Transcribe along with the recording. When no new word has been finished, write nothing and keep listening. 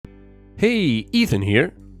Hey, Ethan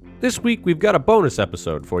here. This week we've got a bonus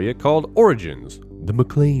episode for you called Origins, the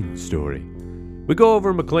McClane story. We go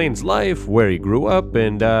over McClane's life, where he grew up,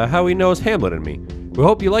 and how he knows Hamlet and me. We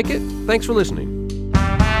hope you like it. Thanks for listening.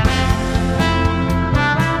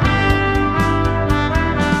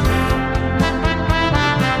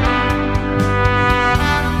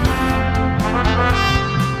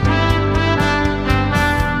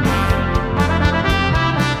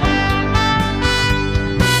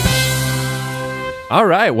 All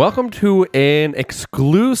right, welcome to an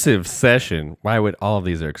exclusive session. Why would all of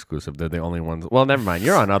these are exclusive? They're the only ones. Well, never mind.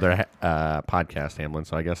 You're on other podcasts, Hamlin,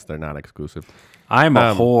 so I guess they're not exclusive. I'm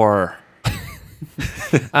a whore.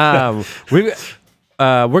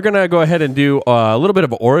 We're gonna go ahead and do a little bit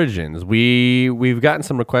of origins. We've gotten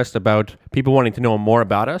some requests about people wanting to know more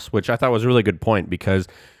about us, which I thought was a really good point because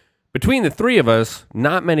between the three of us,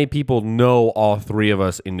 not many people know all three of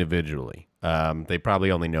us individually. They probably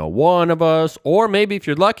only know one of us, or maybe if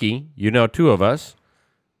you're lucky, you know two of us.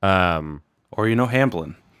 Or you know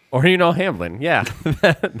Hamblin. Or you know Hamlin, yeah.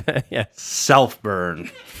 Yeah. Self-burn.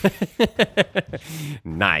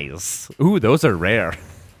 Nice. Ooh, those are rare.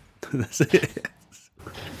 What's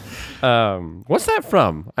that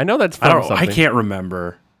from? I know that's from something. I can't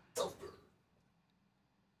remember.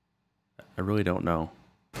 I really don't know.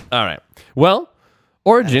 All right. Well,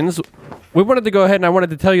 Origins, we wanted to go ahead and I wanted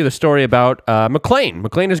to tell you the story about McClane.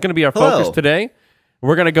 McClane is going to be our focus today.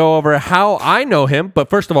 We're going to go over how I know him, but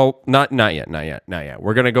first of all, not yet.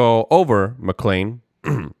 We're going to go over McClane.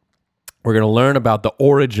 We're going to learn about the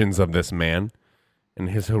origins of this man and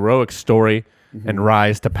his heroic story and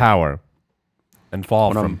rise to power and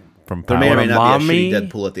fall from power. There may or may not be a shitty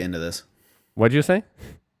Deadpool at the end of this. What'd you say?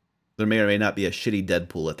 There may or may not be a shitty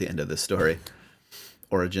Deadpool at the end of this story.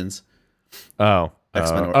 Origins. Oh.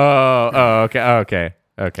 X-Men Okay.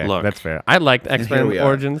 Look, that's fair. I liked X-Men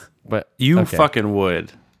Origins, but you fucking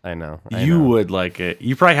would. I know. You would like it.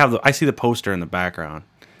 You probably have I see the poster in the background.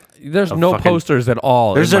 There's no posters at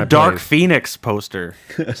all. There's a Dark Phoenix poster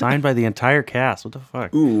signed by the entire cast. What the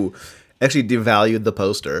fuck? Ooh, actually devalued the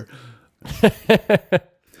poster. At least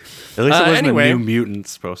it wasn't a New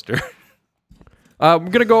Mutants poster. I'm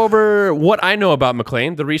going to go over what I know about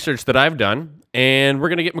McClane, the research that I've done, and we're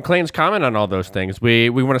going to get McClane's comment on all those things.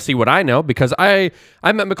 We want to see what I know, because I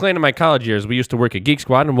met McClane in my college years. We used to work at Geek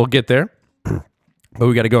Squad, and we'll get there. But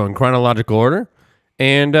we got to go in chronological order.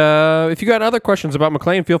 And if you got other questions about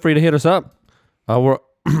McClane, feel free to hit us up.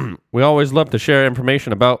 We always love to share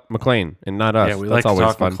information about McClane, and not us. Yeah, we That's like to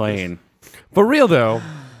always talk fun. McClane. For real, though,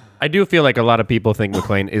 I do feel like a lot of people think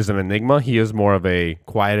McClane is an enigma. He is more of a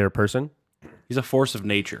quieter person. He's a force of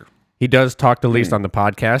nature. He does talk the least on the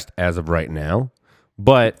podcast as of right now,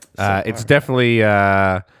 but it's definitely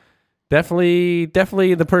the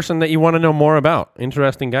person that you want to know more about.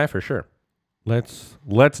 Interesting guy for sure.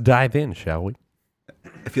 Let's dive in, shall we?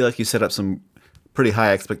 I feel like you set up some pretty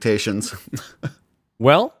high expectations.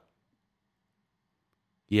 Well,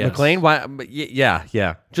 yes. McClane, why?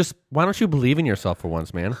 Yeah. Just why don't you believe in yourself for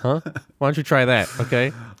once, man? Huh? Why don't you try that?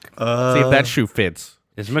 Okay. See if that shoe fits.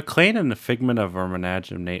 Is McClane a figment of our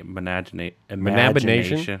imagination?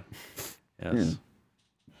 Yes.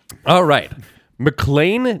 All right.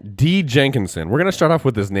 McClane D. Jenkinson. We're going to start off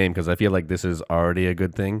with his name because I feel like this is already a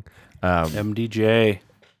good thing. MDJ.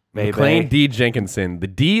 Baby. McClane D. Jenkinson. The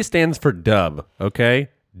D stands for Dub, okay?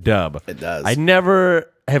 Dub. It does. I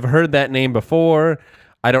never have heard that name before.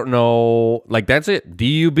 I don't know. Like, that's it.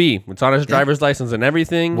 D-U-B. It's on his driver's license and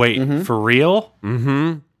everything. Wait, for real?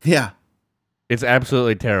 Mm-hmm. Yeah. It's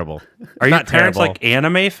absolutely terrible. Are your parents terrible. like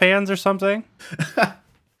anime fans or something?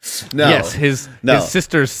 No. Yes, his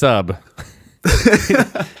sister's sub.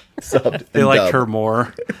 They liked her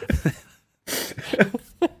more. Do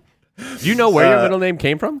you know where your middle name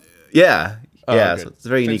came from? Yeah. Yeah. Okay. So it's a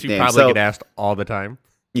very unique Since you name. probably get asked all the time.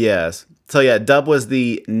 Yes. So yeah, Dub was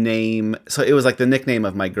the name. So it was like the nickname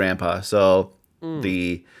of my grandpa. So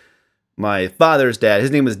my father's dad,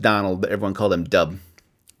 his name was Donald, but everyone called him Dub.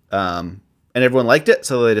 And everyone liked it,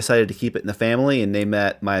 so they decided to keep it in the family and name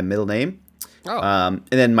that my middle name. Oh. And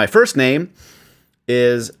then my first name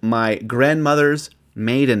is my grandmother's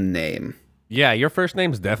maiden name. Yeah, your first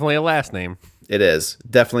name's definitely a last name. It is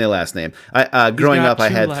definitely a last name. Growing up, I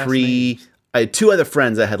had two other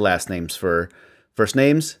friends that had last names for first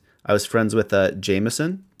names. I was friends with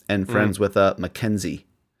Jameson and friends with Mackenzie.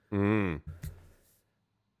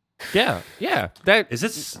 Yeah. That Is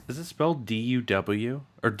it spelled D-U-W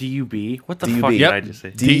or D-U-B? What the D-U-B. fuck did Yep. I just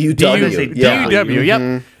say? D-U-W. Yeah. D-U-W,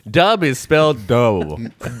 yep. Dub is spelled Dub.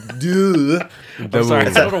 Duh. I'm sorry,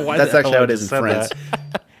 I don't know why That's the actually hell how I it is just in said France.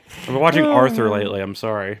 that. I've been watching Arthur lately. I'm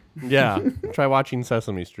sorry. Yeah, try watching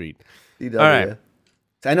Sesame Street. DW. All right.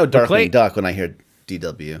 I know Darkwing McClane- Duck when I hear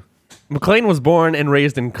DW. McClane was born and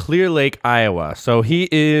raised in Clear Lake, Iowa. So he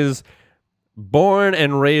is born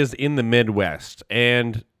and raised in the Midwest.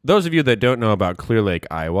 And those of you that don't know about Clear Lake,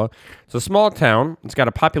 Iowa, it's a small town. It's got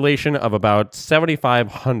a population of about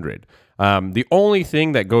 7,500. The only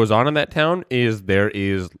thing that goes on in that town is there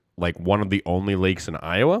is like one of the only lakes in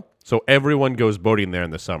Iowa. So everyone goes boating there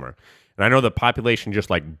in the summer. And I know the population just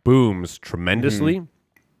like booms tremendously. Mm-hmm.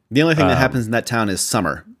 The only thing that happens in that town is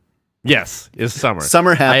summer. Yes, is summer.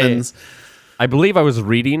 Summer happens. I believe I was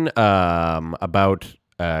reading about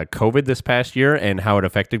COVID this past year and how it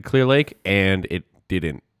affected Clear Lake, and it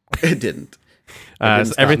didn't. It didn't.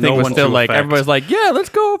 So everything was still like, effect. everybody's like, yeah, let's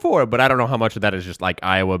go for it. But I don't know how much of that is just like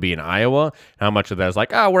Iowa being Iowa. How much of that is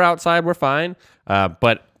like, oh, we're outside, we're fine.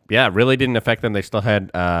 But yeah, it really didn't affect them. They still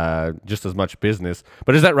had just as much business.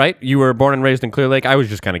 But is that right? You were born and raised in Clear Lake? I was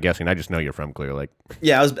just kind of guessing. I just know you're from Clear Lake.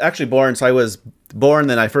 Yeah, I was actually born. So I was born,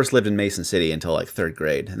 then I first lived in Mason City until like 3rd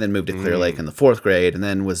grade, and then moved to Clear Lake in the 4th grade, and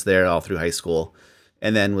then was there all through high school,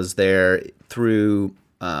 and then was there through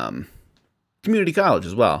community college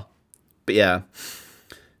as well. But yeah,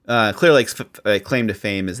 Clear Lake's claim to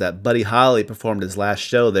fame is that Buddy Holly performed his last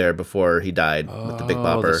show there before he died with the Big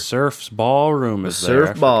Bopper. The Surf's Ballroom is Surf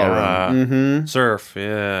there. Ballroom. Mm-hmm. Surf,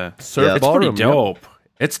 yeah. Surf Yeah. It's Ballroom, pretty dope.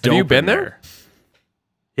 It's dope. Have you been in there?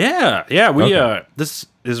 Yeah. We Okay. this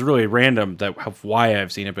is really random why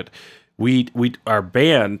I've seen it, but we our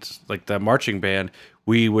band, like the marching band,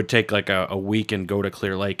 we would take like a week and go to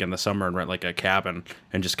Clear Lake in the summer and rent like a cabin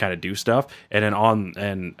and just kind of do stuff. And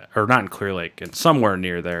then or not in Clear Lake, and somewhere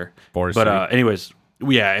near there. Forest But City. anyways,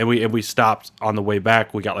 and we stopped on the way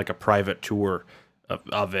back. We got like a private tour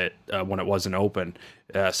of it when it wasn't open.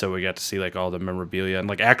 So we got to see like all the memorabilia, and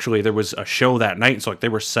like actually there was a show that night, so like they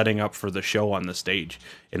were setting up for the show on the stage,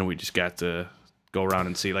 and we just got to go around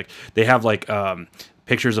and see. Like they have like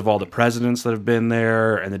pictures of all the presidents that have been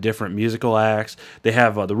there and the different musical acts. They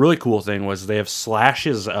have the really cool thing was they have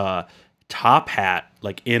Slash's top hat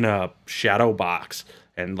like in a shadow box,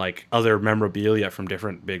 and like other memorabilia from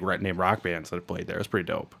different big name rock bands that have played there. It's pretty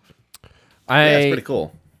dope. Yeah, it's pretty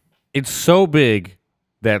cool. It's so big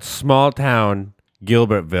that small town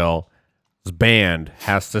Gilbertville's band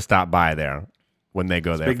has to stop by there when they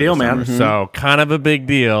go there. Big deal, man. So kind of a big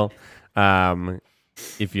deal,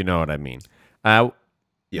 if you know what I mean.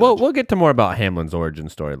 Well, we'll get to more about Hamlin's origin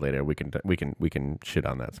story later. We can shit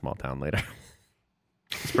on that small town later.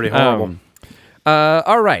 It's pretty horrible.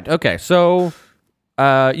 All right. Okay. So,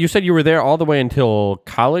 you said you were there all the way until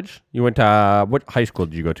college. You went to what high school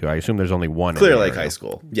did you go to? I assume there's only one. Clear Lake High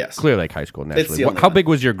School. Yes. Clear Lake High School. Naturally. the only How one. big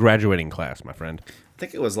was your graduating class, my friend? I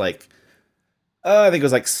think it was like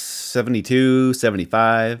 72,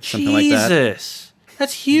 75, something like that. Jesus,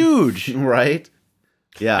 that's huge. Right?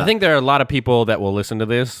 Yeah. I think there are a lot of people that will listen to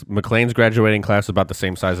this. McLean's graduating class is about the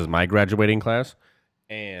same size as my graduating class,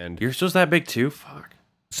 and Yours was that big too? Fuck.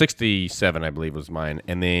 67, I believe, was mine,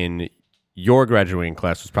 and then your graduating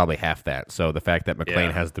class was probably half that. So the fact that McLean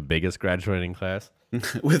Yeah. has the biggest graduating class.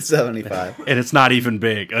 with 75. And it's not even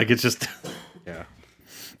big. Like it's just yeah.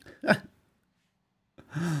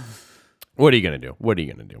 What are you going to do? What are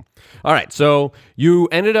you going to do? All right. So you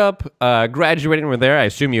ended up graduating from there. I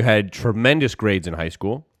assume you had tremendous grades in high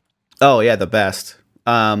school. Oh, yeah, the best.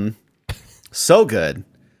 So good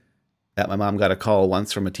that my mom got a call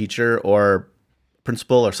once from a teacher or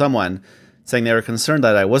principal or someone saying they were concerned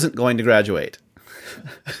that I wasn't going to graduate.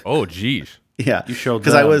 Oh, geez. Yeah. You showed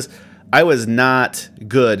because them. I was not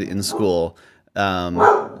good in school. Oh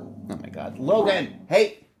my God. Logan,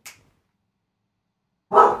 hey.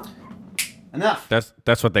 Enough.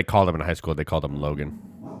 That's what they called him in high school. They called him Logan.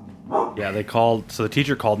 Yeah, the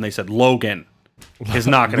teacher called and they said Logan is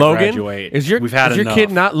not going to Logan? graduate. Is your enough.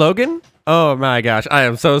 kid not Logan? Oh my gosh, I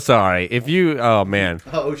am so sorry. Oh man.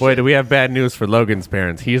 Oh, Boy, shit. do we have bad news for Logan's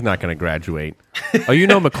parents. He's not going to graduate. Oh, you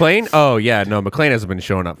know McLean? Oh yeah, no, McLean hasn't been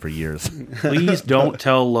showing up for years. Please don't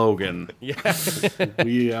tell Logan. Yeah.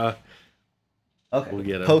 We Okay. We'll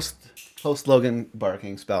get him. Post Logan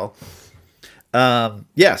barking spell.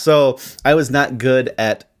 Yeah, so I was not good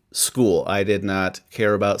at school. I did not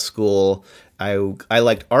care about school. I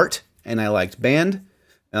liked art and I liked band,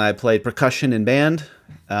 and I played percussion in band.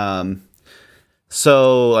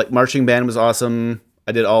 So like marching band was awesome.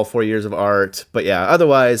 I did all 4 years of art, but yeah,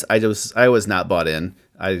 otherwise I was not bought in.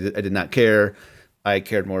 I did not care. I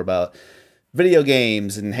cared more about video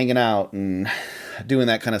games and hanging out and doing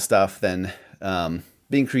that kind of stuff than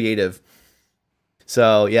being creative.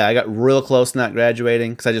 So yeah, I got real close to not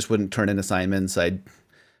graduating because I just wouldn't turn in assignments. I'd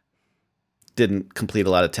didn't complete a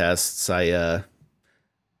lot of tests. I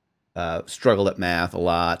struggled at math a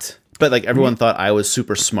lot. But like everyone thought I was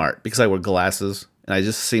super smart because I wore glasses and I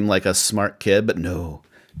just seemed like a smart kid, but no.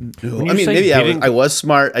 I mean, maybe I was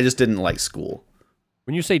smart. I just didn't like school.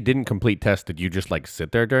 When you say didn't complete test, did you just like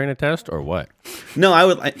sit there during a test or what? No, I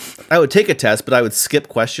would take a test, but I would skip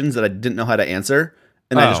questions that I didn't know how to answer,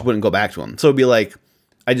 and I just wouldn't go back to them. So it'd be like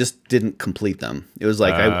I just didn't complete them. It was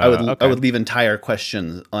like I would leave entire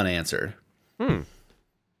questions unanswered. Because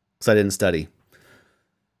I didn't study.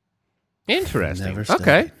 Interesting.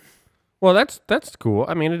 Okay. Well, that's cool.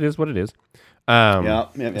 I mean, it is what it is.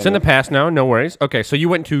 It's in the past now. No worries. Okay, so you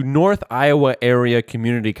went to North Iowa Area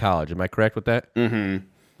Community College. Am I correct with that? Mm-hmm.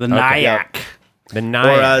 The NIAC. The NIAC.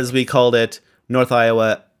 Or as we called it, North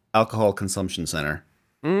Iowa Alcohol Consumption Center.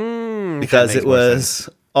 Because it was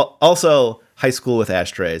also high school with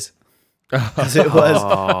ashtrays. Because it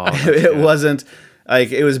wasn't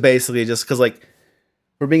like, it was basically just because, like,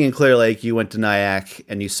 for being in Clear Lake, you went to NIAC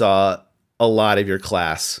and you saw a lot of your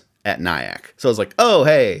class at NIAC. So I was like, oh,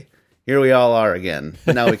 hey, here we all are again.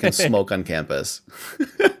 Now we can smoke on campus.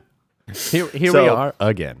 Here we are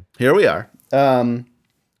again. Here we are. What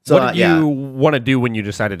did you want to do when you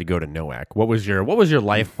decided to go to NOAC? What was your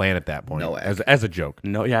life plan at that point? NOAC. As a joke.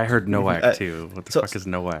 No, yeah, I heard NOAC too. What the fuck is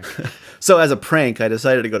NOAC? So as a prank, I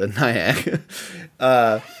decided to go to NIAC.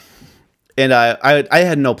 And I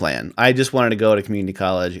had no plan. I just wanted to go to community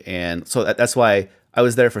college, and so that's why I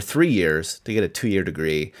was there for 3 years to get a 2-year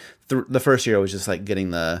degree. The first year was just like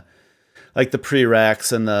getting the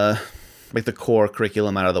prereqs and the core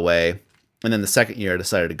curriculum out of the way, and then the second year I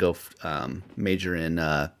decided to go major in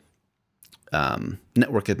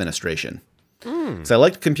network administration. So I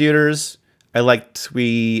liked computers.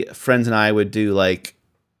 Friends and I would do like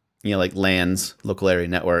LANs, local area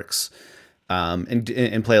networks.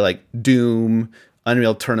 And play like Doom,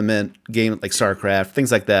 Unreal Tournament, game like StarCraft,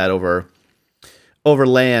 things like that over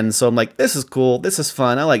LAN. So I'm like, this is cool. This is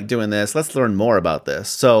fun. I like doing this. Let's learn more about this.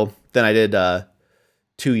 So then I did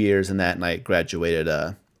 2 years in that, and I graduated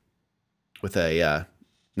with a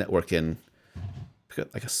network in it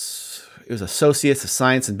was Associates of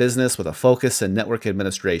Science and Business with a focus in network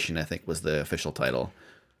administration, I think was the official title.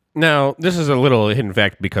 Now, this is a little hidden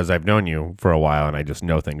fact because I've known you for a while and I just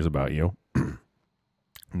know things about you.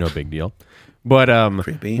 No big deal. But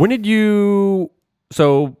when did you...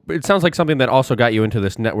 So it sounds like something that also got you into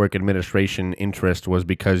this network administration interest was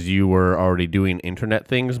because you were already doing internet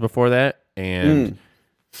things before that and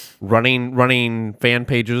running fan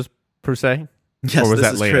pages, per se? Yes, or was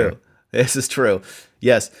that later? True. This is true.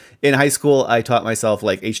 Yes. In high school, I taught myself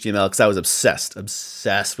like HTML because I was obsessed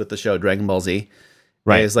with the show Dragon Ball Z.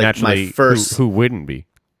 Right. It was like naturally, my first... Who wouldn't be?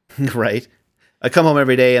 Right. I come home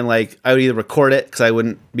every day and like I would either record it because I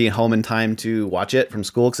wouldn't be home in time to watch it from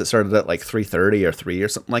school because it started at like 3:30 or 3 or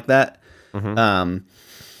something like that. Mm-hmm.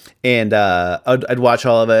 I'd watch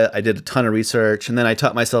all of it. I did a ton of research, and then I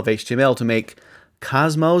taught myself HTML to make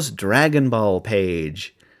Cosmos Dragon Ball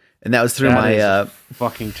page, and that was through my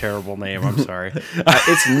fucking terrible name. I'm sorry.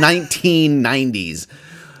 It's 1990s.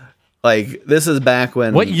 Like this is back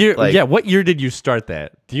when what year? What year did you start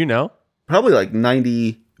that? Do you know? Probably like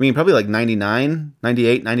 90. I mean, probably like 99,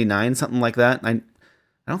 98, 99, something like that. I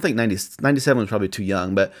don't think 97 was probably too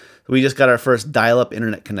young, but we just got our first dial-up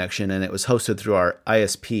internet connection, and it was hosted through our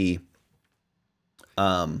ISP.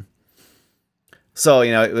 So,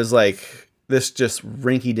 it was like this just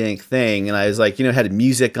rinky-dink thing, and I was like, it had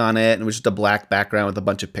music on it, and it was just a black background with a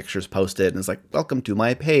bunch of pictures posted, and it's like, welcome to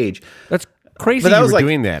my page. That's crazy you were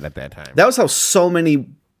doing that at that time. That was how so many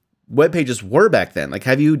web pages were back then. Like,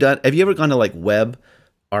 have you ever gone to like Web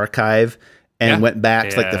Archive and went back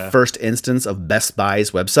to like the first instance of Best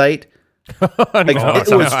Buy's website? It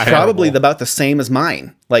was probably about the same as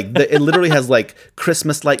mine. Like it literally has like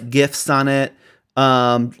Christmas like gifts on it.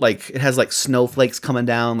 Like it has like snowflakes coming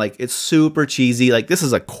down. Like it's super cheesy. Like this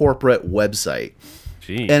is a corporate website.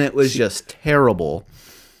 Jeez. And it was just terrible.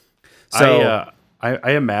 So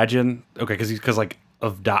I imagine because like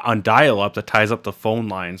on dial-up that ties up the phone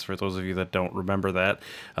lines for those of you that don't remember that.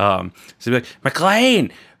 So you'd be like,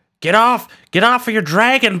 McLean, get off of your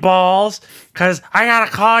Dragon Balls because I gotta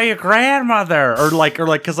call your grandmother, or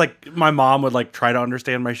because like my mom would like try to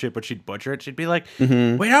understand my shit but she'd butcher it. She'd be like, we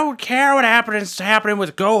don't care what is happening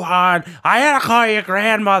with Gohan, I gotta call your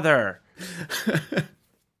grandmother.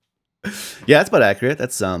 Yeah, that's about accurate.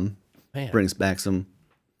 That's brings back some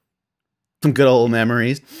good old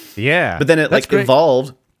memories. Yeah. But then it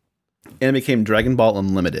evolved and it became Dragon Ball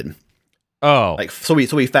Unlimited. Oh. So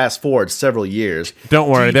we fast forward several years. Don't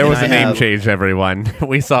worry, there was a name change, everyone.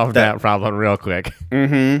 We solved that problem real quick.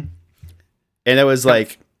 Mm-hmm. And it was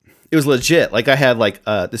like it was legit. Like I had like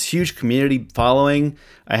this huge community following.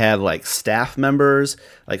 I had like staff members.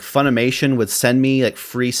 Like Funimation would send me like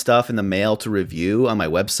free stuff in the mail to review on my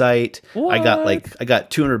website. What? I got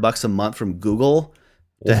 $200 a month from Google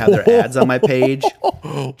to have their ads on my page.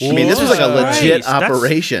 I mean, this was like a legit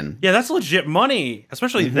operation. That's legit money,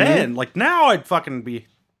 especially then. Like now, I'd fucking be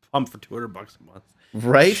pumped for $200 a month,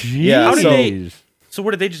 right? Jeez. Yeah. How did So they? So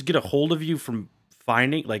where did they just get a hold of you from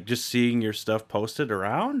finding, like, just seeing your stuff posted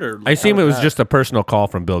around, or I assume it was just a personal call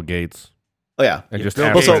from Bill Gates oh yeah, and just Bill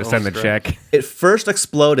asked Gates him to send the also- check. it first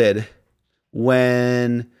exploded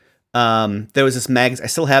when there was this magazine. I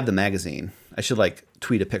still have the magazine. I should like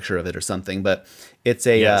tweet a picture of it or something. But it's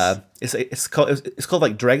a Yes. it's called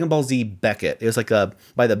like Dragon Ball Z Beckett. It was like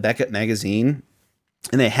by the Beckett magazine,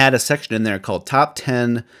 and they had a section in there called Top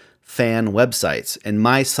 10 Fan Websites, and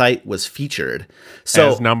my site was featured.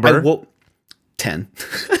 So As number? 10.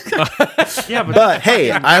 Yeah, But hey,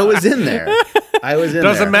 I was in there. I was in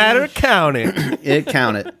Doesn't there. matter, count it. It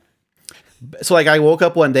counted. So like I woke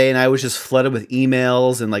up one day and I was just flooded with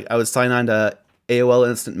emails, and like I would sign on to AOL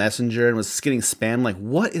Instant Messenger and was getting spam. Like,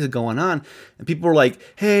 what is going on? And people were like,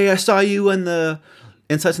 "Hey, I saw you in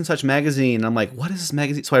such and such magazine." And I'm like, "What is this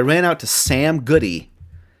magazine?" So I ran out to Sam Goody,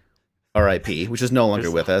 R.I.P., which is no longer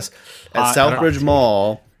with us, at Southbridge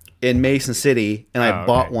Mall in Mason City, and I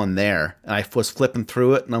bought one there. And I was flipping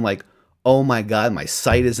through it, and I'm like, "Oh my god, my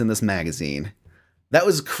site is in this magazine." That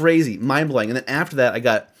was crazy, mind blowing. And then after that, I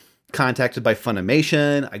got contacted by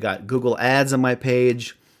Funimation. I got Google ads on my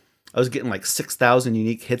page. I was getting like 6,000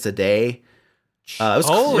 unique hits a day. It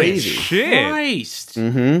was crazy. Shit. Christ.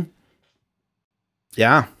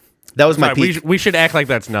 Yeah, that was my Right, peak. we should act like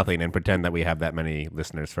that's nothing and pretend that we have that many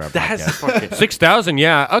listeners for our That's podcast. fucking. 6,000,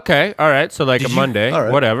 yeah, okay, all right. So like a Monday, all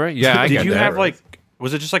right. whatever. Yeah, I Did get you that. have like?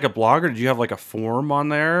 Was it just like a blog, or did you have like a forum on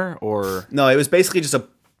there, or? No, it was basically just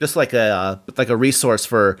like a resource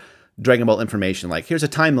for Dragon Ball information. Like, here's a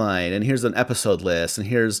timeline, and here's an episode list, and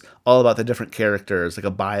here's all about the different characters, like a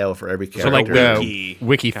bio for every So character. like the wiki,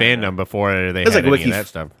 wiki fandom before they It's had like any wiki of that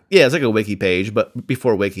stuff. Yeah, it's like a wiki page, but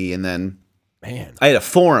before wiki, and then Man, I had a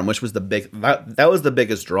forum, which was that was the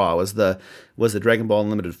biggest draw. Was the Dragon Ball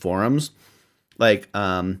Unlimited forums. Like,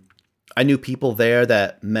 I knew people there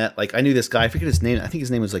that met. Like, I knew this guy. I forget his name. I think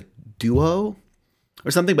his name was like Duo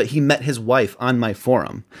or something. But he met his wife on my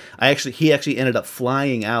forum. He actually ended up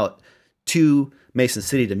flying out to Mason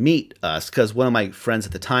City to meet us because one of my friends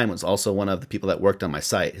at the time was also one of the people that worked on my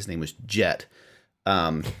site. His name was Jet.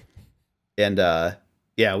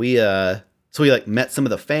 We like met some of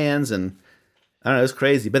the fans, and I don't know, it was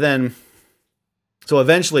crazy. But then, so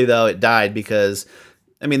eventually though, it died because,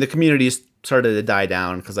 I mean, the community started to die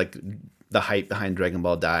down because like the hype behind Dragon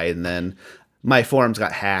Ball died, and then my forums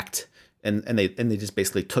got hacked, and they just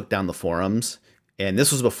basically took down the forums. And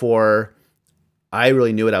this was before I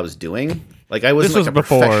really knew what I was doing. Like, I wasn't This was like a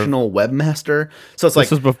before- professional webmaster, so it's like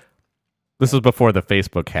this was before the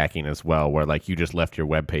Facebook hacking as well, where like you just left your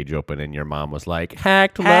webpage open and your mom was like,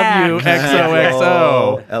 "Hacked, love you,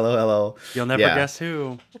 XOXO." LOL. You'll never Yeah. guess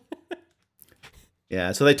who.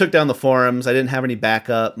 Yeah, so they took down the forums. I didn't have any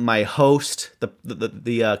backup. My host, the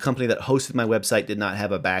company that hosted my website, did not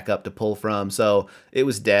have a backup to pull from, so it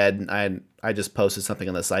was dead. I just posted something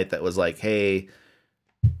on the site that was like, "Hey,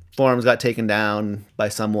 forums got taken down by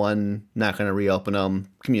someone. Not going to reopen them.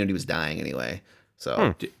 Community was dying anyway."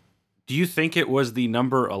 So Do you think it was the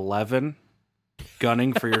number 11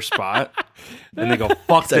 gunning for your spot? And they go,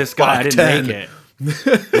 "Fuck this guy! I fuck didn't make it."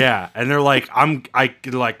 Yeah, and they're like,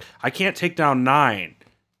 I can't take down 9,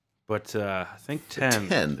 but I think 10,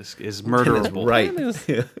 10. is 10 is murderable. right.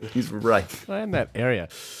 He's right. In that area.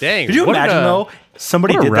 Dang. Could you what imagine a- though?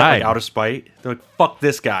 Somebody what a did that ride. like, out of spite. They're like, "Fuck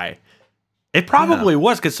this guy." It probably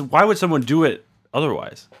was, because why would someone do it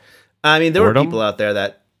otherwise? I mean, there Boredom? were people out there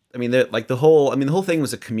that, I mean, like the whole thing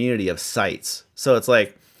was a community of sites. So it's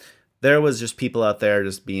like there was just people out there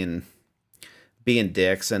just being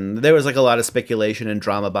dicks, and there was like a lot of speculation and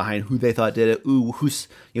drama behind who they thought did it. Ooh,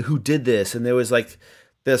 who did this? And there was like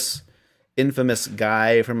this infamous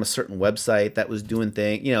guy from a certain website that was doing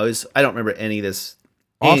things. I don't remember any of these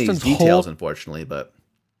Austin's details, whole- unfortunately, but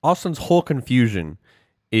Austin's whole confusion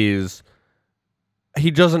is he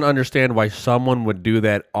doesn't understand why someone would do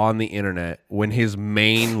that on the internet when his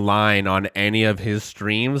main line on any of his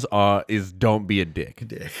streams is "Don't be a dick,"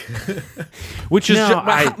 which is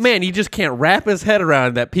No, man, he just can't wrap his head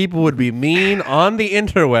around that people would be mean on the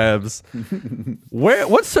interwebs.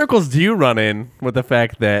 What circles do you run in with the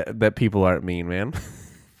fact that people aren't mean, man?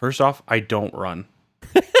 First off, I don't run.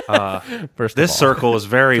 First, This of all. circle is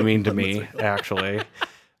very mean to me, actually.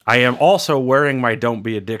 I am also wearing my "Don't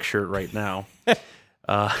Be a Dick" shirt right now.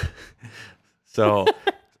 So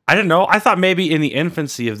I didn't know. I thought maybe in the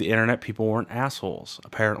infancy of the internet, people weren't assholes.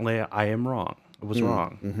 Apparently, I am wrong. I was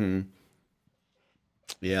wrong. Mm-hmm.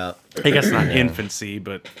 Yeah. I guess not infancy,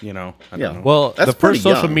 but I don't know. Well, That's the first pretty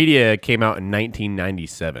social young. media came out in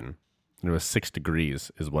 1997. It was 6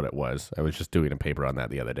 degrees is what it was. I was just doing a paper on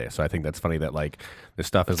that the other day. So I think that's funny that like this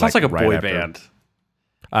stuff is Sounds like a right boy after- band.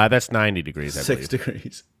 That's 90 degrees, I 6 believe.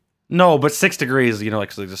 degrees. No, but 6 degrees,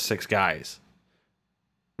 like just 6 guys.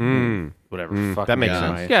 Whatever. Fucking that makes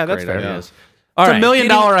my sense. Yeah, that's great fair. ideas. All It's right, $1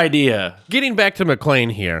 million idea. Getting back to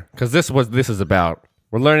McLean here, because this is about.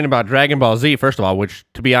 We're learning about Dragon Ball Z, first of all, which,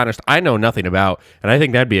 to be honest, I know nothing about, and I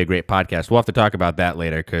think that'd be a great podcast. We'll have to talk about that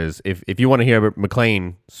later, because if you want to hear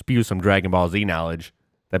McLean spew some Dragon Ball Z knowledge,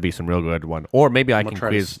 that'd be some real good one. Or maybe I can try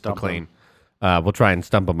to quiz stump McLean. We'll try and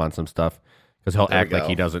stump him on some stuff, because he'll act like go.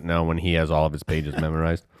 he doesn't know when he has all of his pages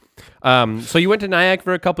memorized. So you went to Nyack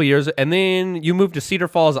for a couple years, and then you moved to Cedar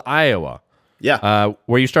Falls, Iowa. Yeah.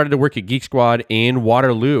 Where you started to work at Geek Squad in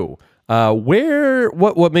Waterloo.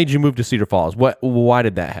 What made you move to Cedar Falls? Why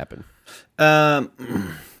did that happen? Well,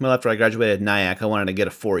 after I graduated Nyack, I wanted to get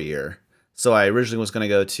a 4-year. So I originally was going to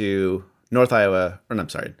go to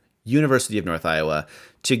University of North Iowa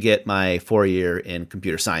to get my 4-year in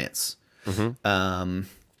computer science. So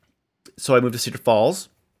I moved to Cedar Falls,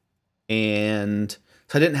 and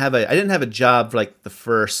so I didn't have a job for like the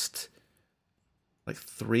first like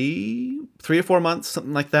three or 4 months,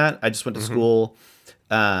 something like that. I just went to school.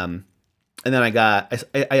 And then I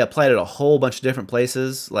applied at a whole bunch of different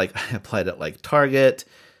places. Like I applied at like Target,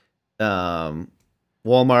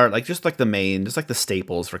 Walmart, like just like the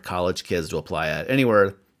staples for college kids to apply at.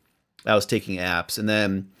 Anywhere I was taking apps. And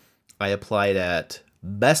then I applied at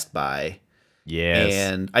Best Buy. Yes.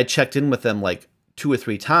 And I checked in with them like 2 or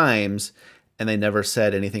 3 times, and they never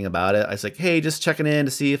said anything about it. I was like, hey, just checking in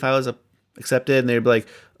to see if I was accepted. And they'd be like,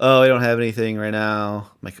 oh, I don't have anything right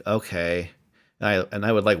now. I'm like, okay. And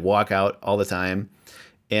I would like walk out all the time.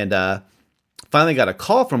 And finally got a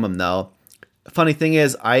call from them though. Funny thing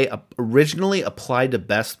is, I originally applied to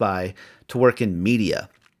Best Buy to work in media,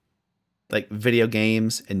 like video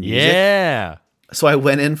games and music. Yeah. So I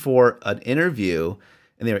went in for an interview,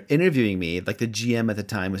 and they were interviewing me. Like the GM at the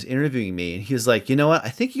time was interviewing me, and he was like, you know what? I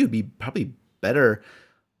think you'd be probably better,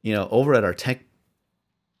 over at our tech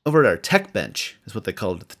bench is what they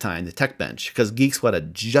called it at the time, the tech bench, because Geek Squad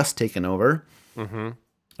had just taken over. And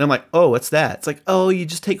I'm like, oh, what's that? It's like, oh, you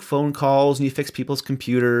just take phone calls and you fix people's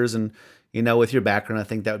computers, and with your background, I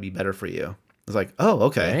think that would be better for you. I was like, oh,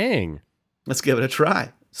 okay, Dang. let's give it a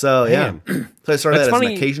try. So Man. yeah, so I started That's that as funny.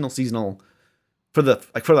 an occasional seasonal for the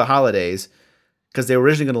holidays, because they were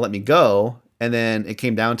originally going to let me go, and then it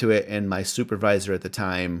came down to it, and my supervisor at the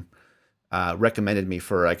time recommended me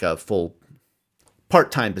for like a full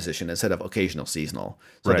part-time position instead of occasional seasonal.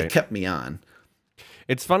 So they Right. kept me on.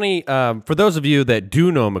 It's funny, for those of you that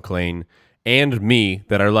do know McLean and me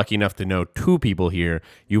that are lucky enough to know 2 people here,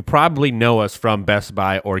 you probably know us from Best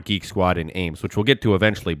Buy or Geek Squad in Ames, which we'll get to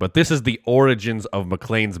eventually. But this is the origins of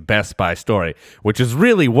McLean's Best Buy story, which is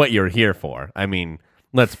really what you're here for. I mean,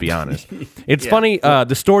 let's be honest. It's funny,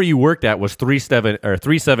 the store you worked at was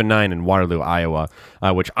 379 in Waterloo, Iowa,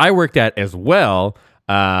 which I worked at as well.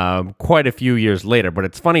 Quite a few years later, but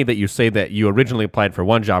it's funny that you say that you originally applied for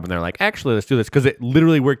one job and they're like, actually, let's do this, because it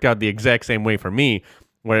literally worked out the exact same way for me,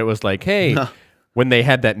 where it was like, hey, when they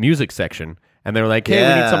had that music section and they were like, hey,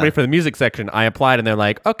 we need somebody for the music section. I applied and they're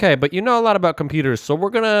like, okay, but you know a lot about computers, so we're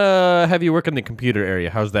gonna have you work in the computer area.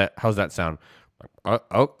 How's that sound?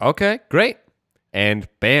 Okay, great. And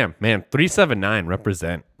bam, man, 379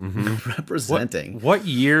 represent. Representing. What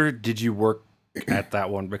year did you work at that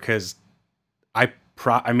one? Because I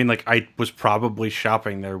was probably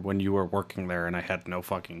shopping there when you were working there, and I had no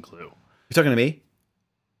fucking clue. You talking to me?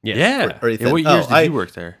 Yes. Or Ethan? What years Oh, did you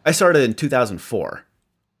work there? I started in 2004.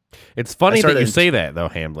 It's funny that started you in- say that, though,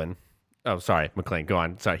 Hamblin. Oh, sorry, McLean. Go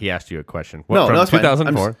on. Sorry, he asked you a question. No, from it's fine.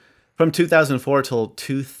 2004? From 2004 till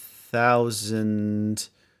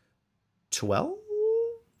 2012?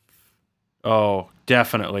 Oh,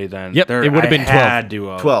 definitely then. Yep, it would have been 12. Had to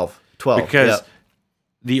have. 12. Because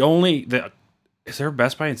yep. is there a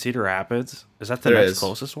Best Buy in Cedar Rapids? Is that the There next is.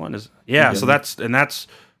 closest one? So that's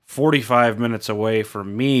 45 minutes away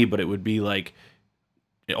from me, but it would be like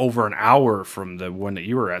over an hour from the one that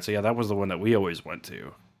you were at. So yeah, that was the one that we always went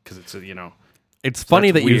to, because it's It's funny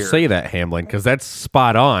that's that you weird. say that, Hamblin, because that's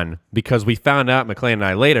spot on, because we found out, McLean and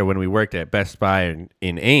I, later when we worked at Best Buy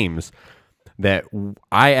in Ames, that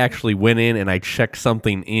I actually went in and I checked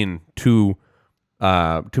something in to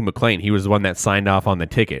McLean. He was the one that signed off on the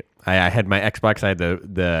ticket. I had my Xbox. I had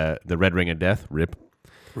the Red Ring of Death, RIP.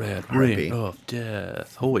 Red R.I.P. Ring of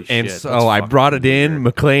Death. Holy And shit. so I brought it in,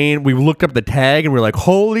 McLean. We looked up the tag and we're like,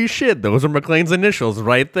 holy shit, those are McLean's initials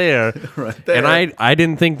right there. Right there. And I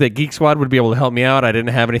didn't think that Geek Squad would be able to help me out. I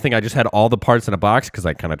didn't have anything. I just had all the parts in a box because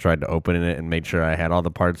I kind of tried to open it and made sure I had all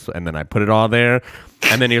the parts. And then I put it all there.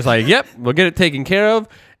 And then he was like, yep, we'll get it taken care of.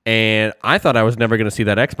 And I thought I was never going to see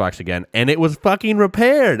that Xbox again. And it was fucking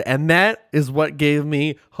repaired. And that is what gave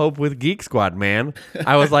me hope with Geek Squad, man.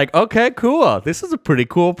 I was like, okay, cool. This is a pretty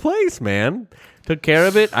cool place, man. Took care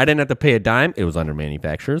of it. I didn't have to pay a dime. It was under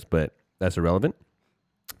manufacturers, but that's irrelevant.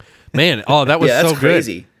 Man, oh, that was yeah, that's so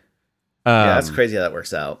crazy. good. Yeah, that's crazy how that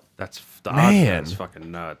works out. That's the Man. odds. That's fucking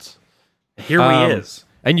nuts. Here he is.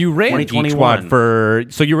 And you ran Geek 2021.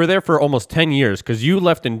 Squad so you were there for almost 10 years because you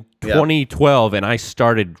left in 2012 and I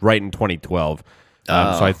started right in 2012. So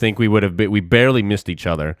I think we barely missed each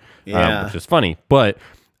other, which is funny. But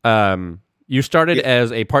you started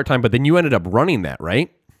as a part-time, but then you ended up running that,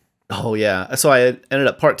 right? Oh, yeah. So I ended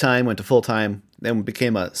up part-time, went to full-time, then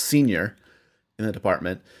became a senior in the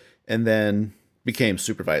department, and then became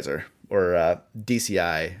supervisor, or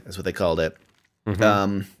DCI is what they called it.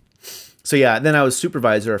 Mm-hmm. So yeah, then I was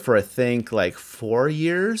supervisor for I think like 4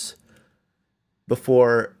 years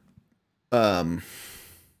before I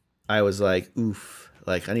was like, oof,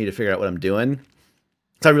 like I need to figure out what I'm doing.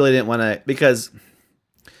 So I really didn't want to, because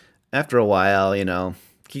after a while,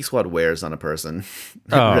 Geek Squad wears on a person.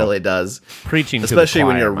 It really does. Preaching especially to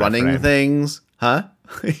the choir, when you're my running friend. things. Huh?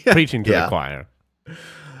 Preaching to the choir.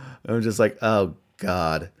 I'm just like, oh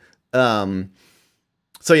God.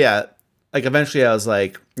 So yeah, like eventually I was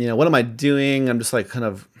like, what am I doing? I'm just like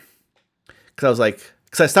because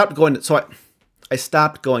I stopped going to, I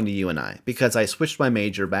stopped going to UNI because I switched my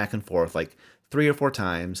major back and forth like 3 or 4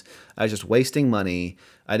 times. I was just wasting money.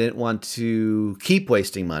 I didn't want to keep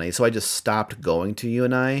wasting money. So I just stopped going to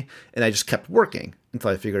UNI and I just kept working until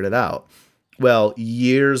I figured it out. Well,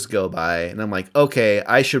 years go by and I'm like, okay,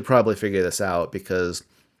 I should probably figure this out because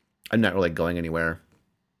I'm not really going anywhere.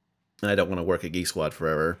 And I don't want to work at Geek Squad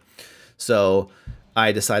forever. So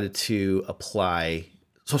I decided to apply.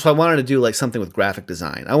 So I wanted to do like something with graphic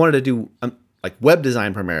design. I wanted to do like web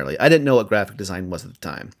design primarily. I didn't know what graphic design was at the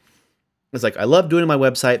time. It's like, I loved doing my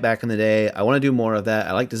website back in the day. I want to do more of that.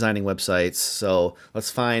 I like designing websites. So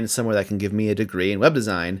let's find somewhere that can give me a degree in web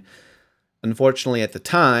design. Unfortunately, at the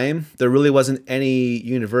time, there really wasn't any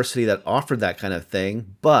university that offered that kind of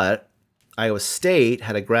thing, but Iowa State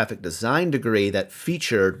had a graphic design degree that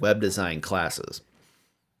featured web design classes.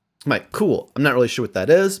 I'm like, cool. I'm not really sure what that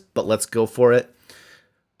is, but let's go for it.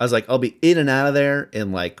 I was like, I'll be in and out of there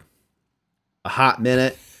in like a hot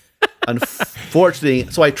minute.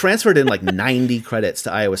 Unfortunately, so I transferred in like 90 credits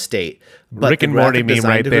to Iowa State. But Rick and Morty meme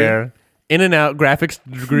right there. In and out, graphics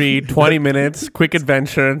degree, 20 minutes, quick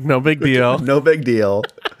adventure, no big deal. No big deal.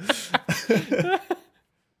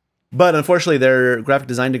 But unfortunately, their graphic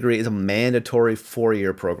design degree is a mandatory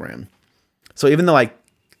 4-year program. So even though I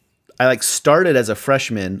like started as a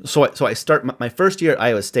freshman, so I start my first year at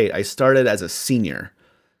Iowa State, I started as a senior.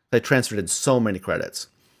 I transferred in so many credits.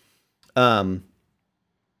 But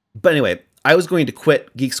anyway, I was going to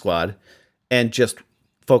quit Geek Squad and just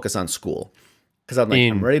focus on school. Because I'm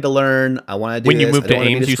like, I'm ready to learn. I want to do when this. You moved to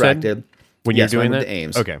Ames, you said? When yes, you were doing I that? To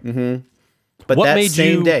Ames. Okay. Mm-hmm. But what that made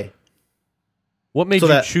same day. What made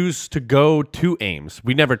you choose to go to Ames?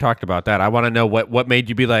 We never talked about that. I want to know what made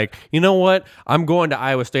you be like, you know what? I'm going to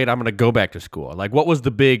Iowa State. I'm going to go back to school. Like, what was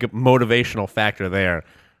the big motivational factor there?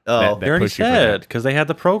 Oh, they already said because they had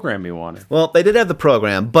the program you wanted. Well, they did have the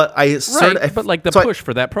program, but I started. Right, but like the push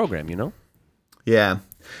for that program, you know? Yeah.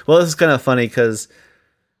 Well, this is kind of funny because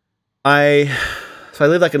I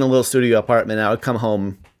lived like in a little studio apartment. And I would come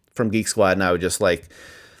home from Geek Squad and I would just like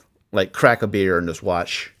crack a beer and just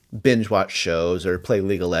binge watch shows or play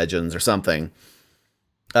League of Legends or something.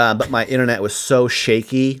 But my internet was so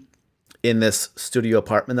shaky in this studio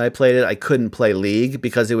apartment that I played it, I couldn't play League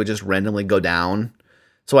because it would just randomly go down.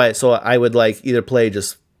 So I would like either play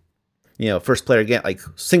just, first player game, like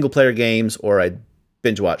single player games, or I'd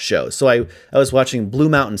binge watch shows. So I was watching Blue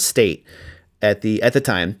Mountain State at the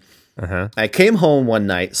time. Uh-huh. I came home one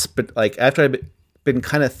night, but like after I'd been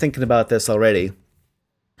kind of thinking about this already,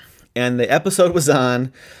 and the episode was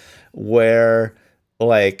on where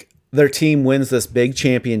like their team wins this big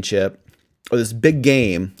championship or this big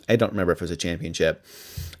game. I don't remember if it was a championship.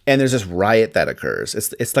 And there's this riot that occurs.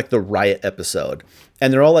 It's like the riot episode.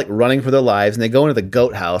 And they're all like running for their lives and they go into the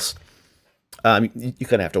goat house. You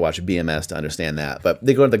kind of have to watch BMS to understand that, but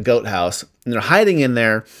they go into the goat house and they're hiding in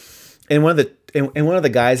there. And one of the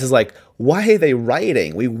guys is like, "Why are they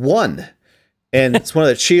rioting? We won." And it's one of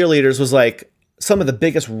the cheerleaders was like, "Some of the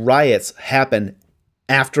biggest riots happen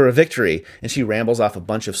after a victory, and she rambles off a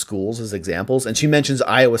bunch of schools as examples, and she mentions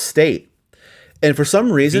Iowa State. And for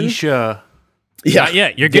some reason, Isha.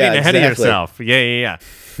 Yeah, you're getting ahead of yourself. Yeah.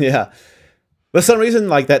 Yeah. For some reason,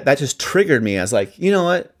 like that just triggered me. I was like, you know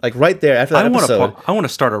what? Like right there after that episode, I want to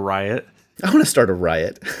start a riot. I want to start a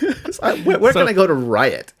riot. Where can I go to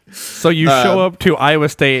riot? So you show up to Iowa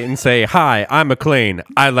State and say, "Hi, I'm McClane.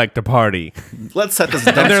 I like to party." Let's set this.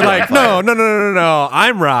 And they're like, "No.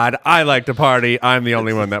 I'm Rod. I like to party. I'm the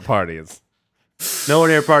only one that parties." No one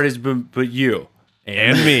here parties but you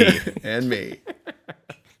and me and me.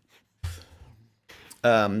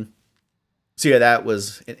 So yeah, that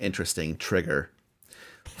was an interesting trigger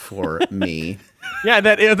for me. Yeah,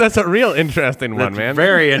 that's a real interesting one, man.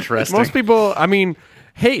 Very interesting. Most people, I mean,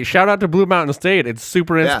 hey, shout out to Blue Mountain State. It's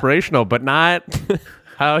super inspirational, but not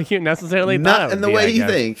how you necessarily not in the way you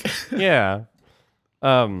think. Yeah.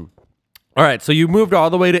 All right, so you moved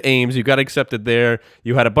all the way to Ames. You got accepted there.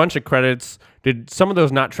 You had a bunch of credits. Did some of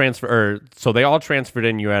those not transfer? Or so they all transferred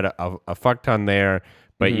in. You had a fuck ton there.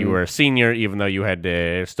 But you were a senior, even though you had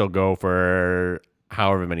to still go for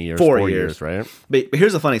however many years. 4 years, right? But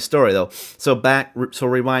here's a funny story, though. So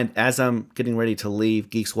rewind, as I'm getting ready to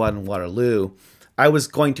leave Geek Squad in Waterloo, I was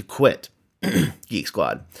going to quit Geek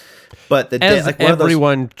Squad. But the day, like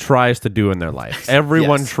everyone tries to do in their life.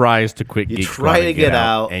 Everyone tries to quit Geek Squad. You try to get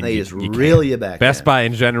out, and they just reel you back Best Buy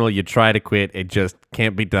in general, you try to quit. It just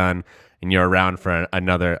can't be done. And you're around for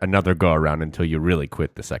another go-around until you really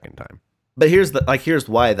quit the second time. But here's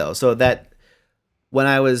why though. So that when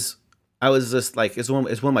I was just like it's one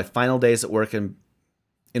of my final days at work in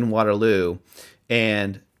Waterloo,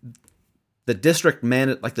 and the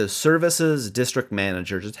the services district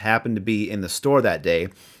manager just happened to be in the store that day,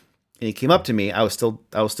 and he came up to me. I was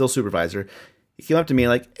still supervisor. He came up to me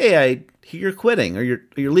like, "Hey, I hear you're quitting or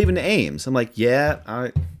you're leaving to Ames." I'm like, "Yeah,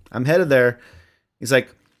 I'm headed there." He's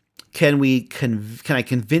like, "Can I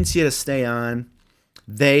convince you to stay on?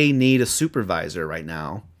 They need a supervisor right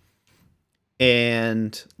now,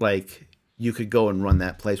 and like you could go and run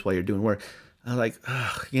that place while you're doing work." I was like,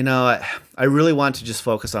 I really want to just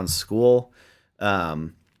focus on school.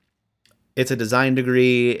 It's a design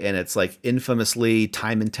degree, and it's like infamously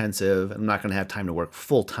time intensive. I'm not going to have time to work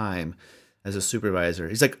full time as a supervisor.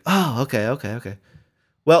 He's like, "Oh, okay.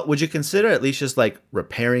 Well, would you consider at least just like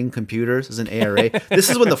repairing computers as an ARA?" This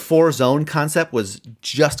is when the 4-zone concept was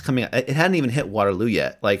just coming out. It hadn't even hit Waterloo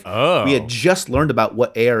yet. Like we had just learned about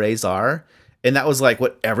what ARAs are, and that was like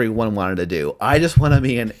what everyone wanted to do. I just want to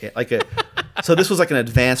be so this was like an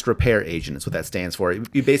advanced repair agent. That's what that stands for.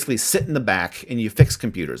 You basically sit in the back and you fix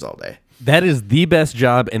computers all day. That is the best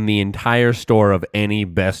job in the entire store of any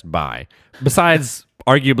Best Buy. Besides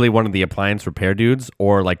arguably one of the appliance repair dudes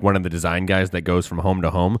or like one of the design guys that goes from home to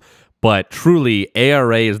home. But truly,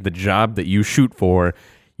 ARA is the job that you shoot for.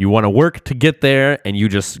 You want to work to get there, and you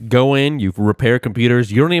just go in, you repair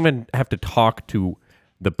computers. You don't even have to talk to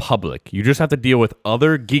the public. You just have to deal with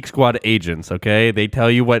other Geek Squad agents, okay? They tell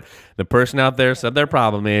you what the person out there said their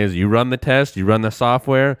problem is. You run the test, you run the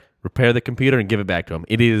software, repair the computer, and give it back to them.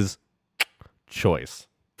 It is choice.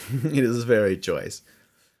 It is very choice.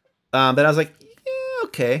 But I was like,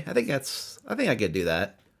 okay, I think I could do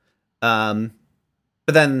that. But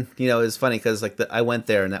then, it's funny because like I went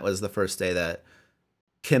there and that was the first day that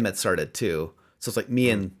Kim had started too. So it's like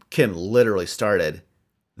me and Kim literally started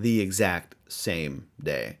the exact same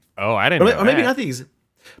day. Oh, I didn't know. Or maybe not the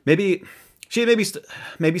maybe she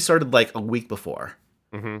maybe started like a week before.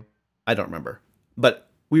 Mm-hmm. I don't remember, but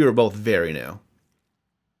we were both very new.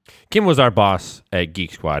 Kim was our boss at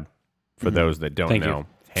Geek Squad. For those that don't Thank know. you.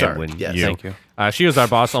 Hamlin, Sorry. Yes. Thank you. She was our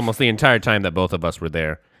boss almost the entire time that both of us were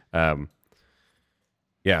there.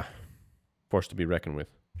 Yeah, forced to be reckoned with.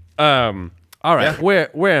 All right, yeah.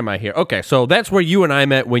 Where am I here? Okay, so that's where you and I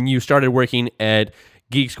met when you started working at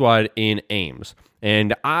Geek Squad in Ames,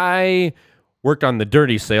 and I worked on the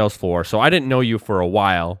dirty sales floor, so I didn't know you for a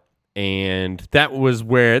while, and this is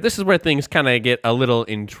where things kind of get a little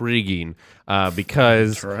intriguing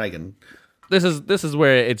because. This is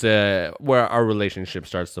where where our relationship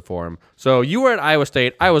starts to form. So you were at Iowa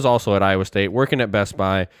State. I was also at Iowa State, working at Best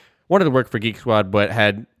Buy. Wanted to work for Geek Squad, but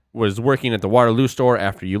was working at the Waterloo store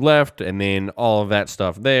after you left, and then all of that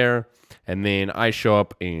stuff there. And then I show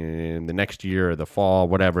up in the next year or the fall,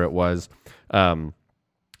 whatever it was.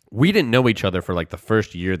 We didn't know each other for like the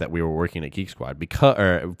first year that we were working at Geek Squad.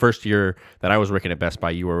 First year that I was working at Best Buy,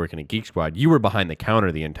 you were working at Geek Squad. You were behind the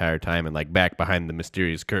counter the entire time and like back behind the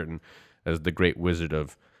mysterious curtain as the great wizard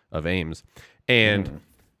of Ames. And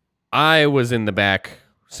I was in the back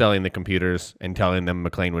selling the computers and telling them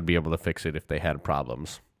McClane would be able to fix it if they had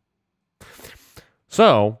problems.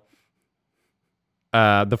 So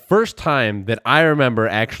the first time that I remember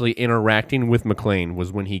actually interacting with McLean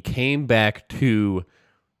was when he came back to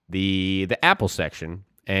the Apple section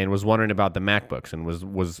and was wondering about the MacBooks and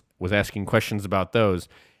was asking questions about those.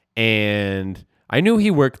 And I knew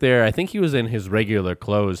he worked there. I think he was in his regular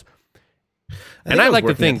clothes. And I like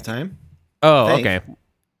to think at the time. Oh, okay.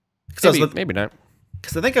 Maybe not.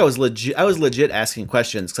 Because I think I was legit asking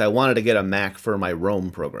questions because I wanted to get a Mac for my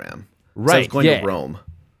Rome program. Right. I was going to Rome.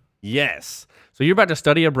 Yes. So you're about to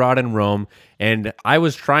study abroad in Rome, and I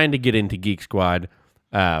was trying to get into Geek Squad,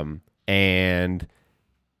 and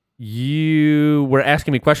you were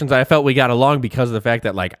asking me questions. I felt we got along because of the fact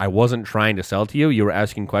that like I wasn't trying to sell to you. You were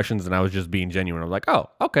asking questions, and I was just being genuine. I was like, oh,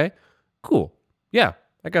 okay, cool. Yeah,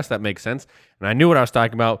 I guess that makes sense. And I knew what I was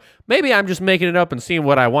talking about. Maybe I'm just making it up and seeing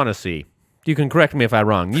what I want to see. You can correct me if I'm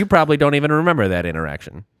wrong. You probably don't even remember that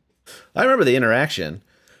interaction. I remember the interaction.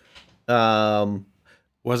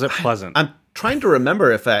 Was it pleasant? I'm trying to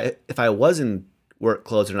remember if I was in work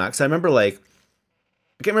clothes or not. Because I remember I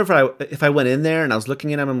can't remember if I went in there and I was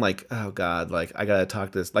looking at him. I'm like, oh god, like I gotta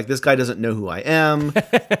talk to this. Like this guy doesn't know who I am.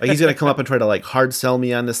 Like he's gonna come up and try to like hard sell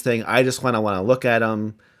me on this thing. I just want to look at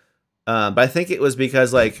him. But I think it was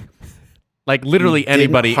because like literally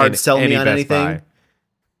anybody hard sell me on anything. Buy.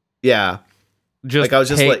 Yeah, just like I was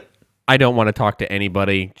just hey, like, I don't want to talk to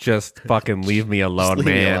anybody. Just fucking leave me alone, leave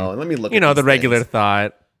me man. alone. Let me look. You know the regular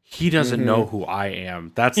thought. He doesn't know who I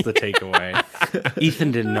am. That's the takeaway.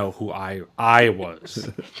 Ethan didn't know who I was.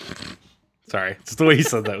 Sorry, just the way he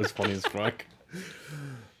said that was funny as fuck.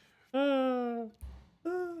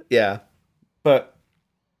 Yeah, but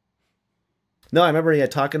no, I remember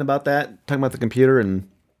talking about the computer, and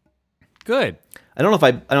Good. I don't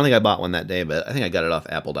think I bought one that day, but I think I got it off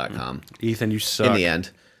Apple.com. Ethan, you suck. In the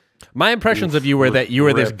end, My impressions of you were that you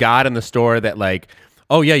were this god in the store that like,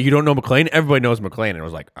 oh yeah, you don't know McLean? Everybody knows McLean. And I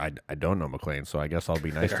was like, I don't know McLean, so I guess I'll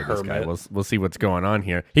be nice to this guy. We'll see what's going on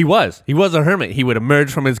here. He was a hermit. He would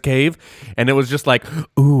emerge from his cave, and it was just like,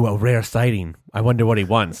 ooh, a rare sighting. I wonder what he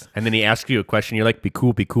wants. And then he asks you a question. You're like, be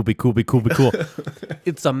cool, be cool, be cool, be cool, be cool.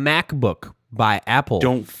 It's a MacBook by Apple.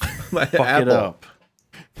 Don't fuck it up.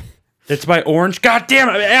 It's by Orange. God damn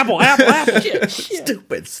it, Apple.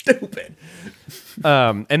 Shit. Stupid.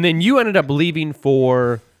 And then you ended up leaving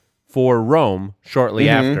for Rome shortly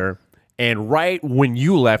after. And right when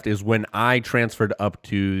you left is when I transferred up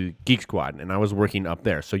to Geek Squad, and I was working up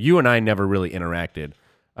there. So you and I never really interacted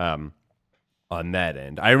on that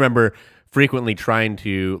end. I remember frequently trying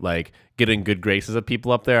to like get in good graces of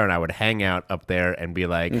people up there, and I would hang out up there and be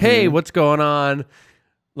like, hey, what's going on?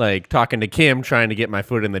 Like talking to Kim, trying to get my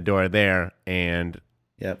foot in the door there. And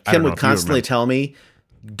yeah, Kim would constantly tell me,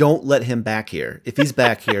 don't let him back here. If he's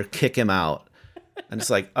back here, kick him out. And it's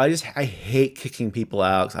like, I hate kicking people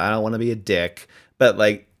out because I don't want to be a dick. But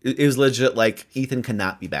like, it was legit like, Ethan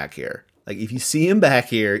cannot be back here. Like, if you see him back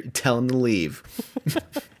here, tell him to leave.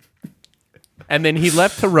 And then he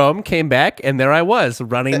left to Rome, came back, and there I was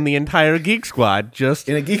running the entire Geek Squad. Just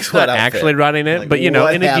in a Geek Squad outfit. Actually running it, like, but in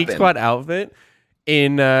a Geek Squad outfit.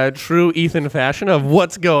 In true Ethan fashion of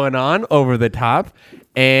what's going on over the top.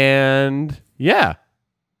 And yeah,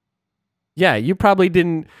 you probably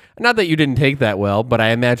didn't, not that you didn't take that well, but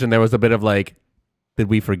I imagine there was a bit of like, did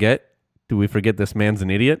we forget this man's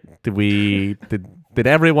an idiot? Did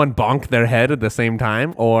everyone bonk their head at the same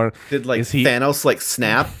time? Or did like Thanos like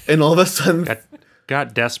snap and all of a sudden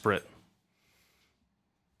got desperate?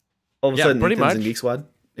 All of a sudden pretty Ethan's much. in Geek Squad.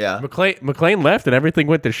 Yeah, McLean left and everything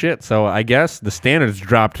went to shit. So I guess the standards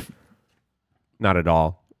dropped. Not at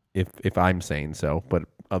all, if I'm saying so, but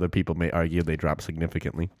other people may argue they dropped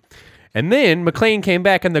significantly. And then McLean came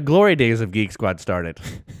back, and the glory days of Geek Squad started.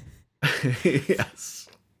 Yes,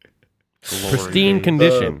 pristine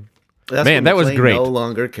condition. Man, that was great. No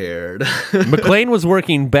longer cared. McLean was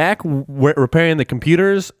working back, repairing the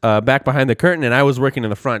computers back behind the curtain, and I was working in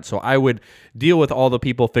the front. So I would deal with all the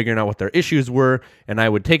people, figuring out what their issues were, and I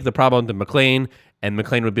would take the problem to McLean, and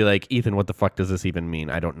McLean would be like, Ethan, what the fuck does this even mean?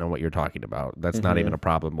 I don't know what you're talking about. That's not even a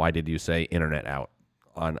problem. Why did you say internet out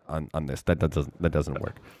on this? That doesn't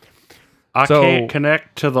work. I can't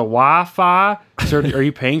connect to the Wi-Fi. Sir, are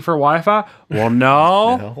you paying for Wi-Fi? Well,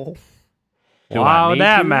 no. Why would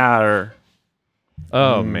that matter?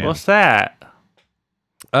 Oh, man. What's that?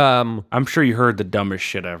 I'm sure you heard the dumbest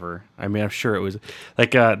shit ever. I mean, I'm sure it was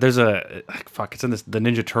like there's it's in the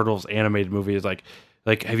Ninja Turtles animated movie. It's like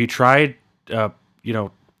have you tried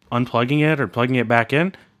unplugging it or plugging it back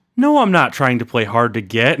in? No, I'm not trying to play hard to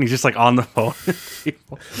get. And he's just like on the phone.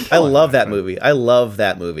 I love that movie.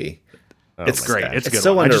 Oh, it's great. God. It's good.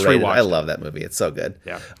 So underrated. I love that movie. It's so good.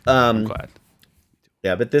 Yeah. I'm glad.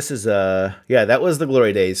 Yeah, but this is that was the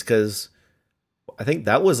glory days because I think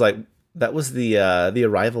that was the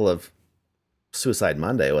arrival of Suicide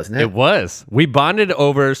Monday, wasn't it? It was. We bonded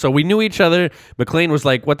over, so we knew each other. McLean was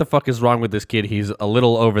like, what the fuck is wrong with this kid? He's a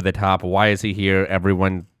little over the top. Why is he here?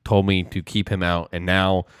 Everyone told me to keep him out, and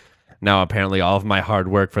now apparently all of my hard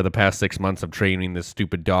work for the past 6 months of training this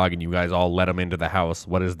stupid dog, and you guys all let him into the house.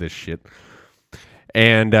 What is this shit?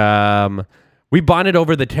 And we bonded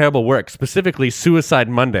over the terrible work. Specifically, Suicide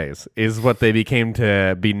Mondays is what they became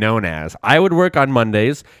to be known as. I would work on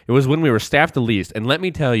Mondays. It was when we were staffed the least, and let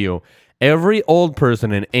me tell you, every old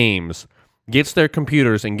person in Ames gets their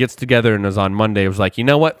computers and gets together and is on Monday. It was like, you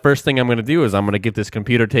know what? First thing I'm going to do is I'm going to get this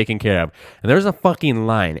computer taken care of. And there's a fucking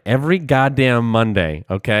line every goddamn Monday,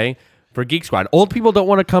 okay, for Geek Squad. Old people don't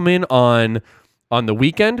want to come in on the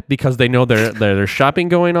weekend because they know there's shopping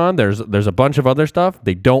going on. There's a bunch of other stuff.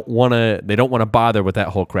 They don't want to bother with that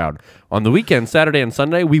whole crowd. On the weekend, Saturday and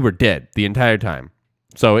Sunday, we were dead the entire time.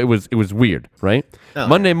 So it was weird, right? Oh,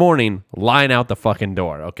 Monday morning, line out the fucking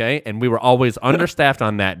door, okay? And we were always understaffed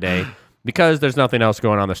on that day because there's nothing else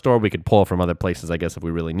going on in the store. We could pull from other places, I guess, if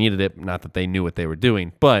we really needed it. Not that they knew what they were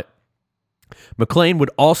doing. But McLean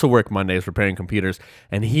would also work Mondays repairing computers,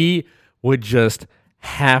 and he would just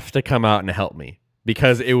have to come out and help me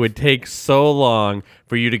because it would take so long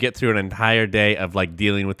for you to get through an entire day of like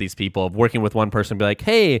dealing with these people, of working with one person, be like,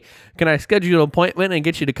 hey, can I schedule an appointment and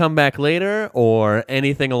get you to come back later, or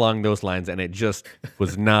anything along those lines. And it just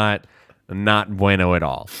was not bueno at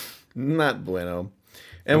all. Not bueno.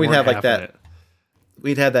 And we'd have like that.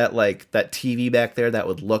 We'd have that like that TV back there that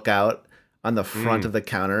would look out on the front of the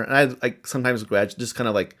counter. And I'd like sometimes just kind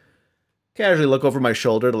of like casually look over my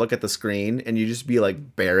shoulder to look at the screen, and you just be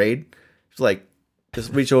like buried.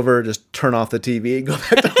 Just reach over, just turn off the TV and go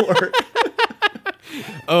back to work.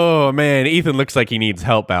 Oh, man. Ethan looks like he needs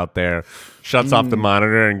help out there. Shuts off the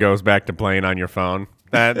monitor and goes back to playing on your phone.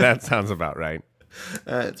 That sounds about right.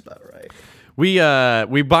 That's about right.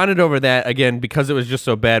 We bonded over that, again, because it was just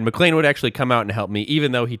so bad. McLean would actually come out and help me,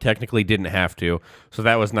 even though he technically didn't have to. So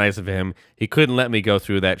that was nice of him. He couldn't let me go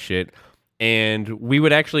through that shit. And we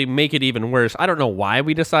would actually make it even worse. I don't know why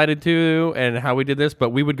we decided to and how we did this, but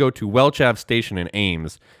we would go to Welch Ave Station in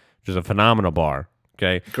Ames, which is a phenomenal bar.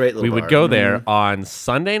 Okay, great little bar. We would go there on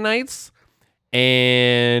Sunday nights,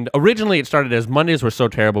 and originally it started as Mondays were so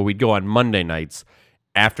terrible, we'd go on Monday nights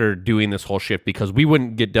after doing this whole shift because we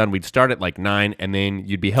wouldn't get done. We'd start at like 9, and then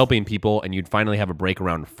you'd be helping people, and you'd finally have a break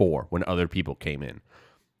around 4 when other people came in,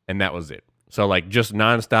 and that was it. So like just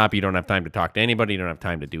nonstop, you don't have time to talk to anybody, you don't have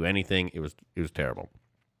time to do anything. It was terrible.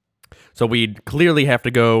 So we'd clearly have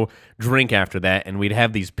to go drink after that, and we'd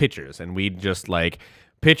have these pitchers, and we'd just like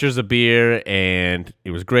pitchers of beer, and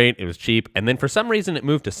it was great, it was cheap. And then for some reason it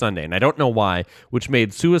moved to Sunday, and I don't know why, which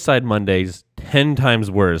made Suicide Mondays 10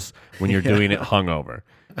 times worse when you're doing it hungover.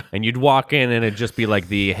 And you'd walk in and it'd just be like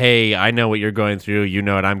hey, I know what you're going through, you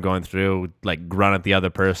know what I'm going through, like grunt at the other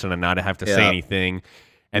person and not have to say anything.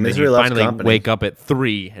 And then you finally wake up at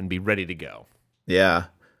 3 and be ready to go. Yeah.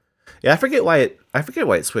 I forget why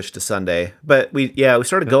it switched to Sunday, but we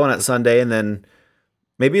started going at Sunday, and then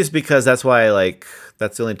maybe it's because that's why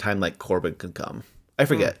that's the only time like Corbin can come. I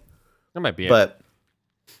forget. That might be but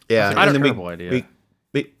yeah, I don't know. Idea.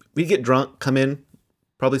 We get drunk, come in,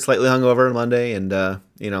 probably slightly hungover on Monday, and have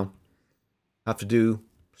to do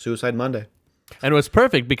Suicide Monday. And it was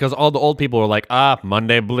perfect because all the old people were like,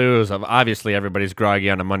 Monday blues. Obviously, everybody's groggy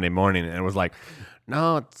on a Monday morning. And it was like,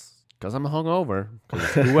 no, it's because I'm hungover.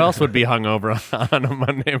 Who else would be hungover on a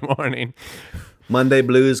Monday morning? Monday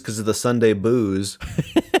blues because of the Sunday booze.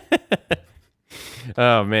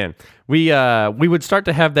 Oh, man. We would start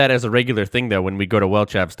to have that as a regular thing, though, when we go to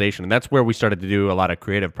Welch Ave Station. And that's where we started to do a lot of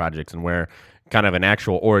creative projects and where kind of an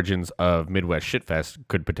actual origins of Midwest Shitfest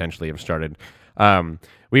could potentially have started.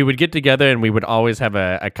 We would get together and we would always have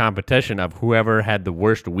a competition of whoever had the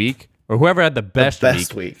worst week or whoever had the best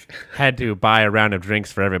week had to buy a round of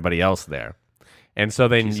drinks for everybody else there. And so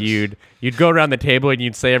then you'd go around the table and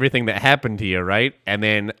you'd say everything that happened to you, right? And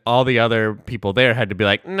then all the other people there had to be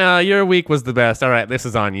like, no, your week was the best. All right, this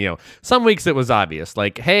is on you. Some weeks it was obvious.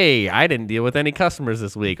 Like, hey, I didn't deal with any customers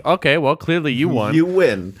this week. Okay, well, clearly you won. You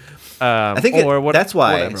win. I think that's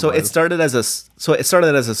why. So it started as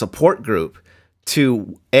a support group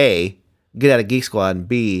to A, get out of Geek Squad, and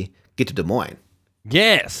B, get to Des Moines.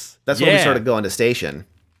 Yes. That's when we started going to station.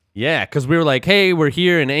 Yeah, because we were like, hey, we're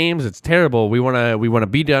here in Ames. It's terrible. We wanna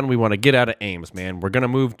be done. We want to get out of Ames, man. We're going to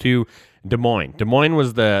move to Des Moines. Des Moines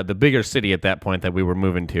was the bigger city at that point that we were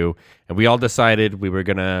moving to, and we all decided we were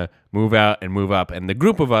going to move out and move up. And the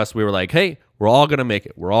group of us, we were like, hey, we're all going to make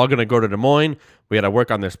it. We're all going to go to Des Moines. We got to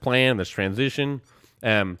work on this plan, this transition.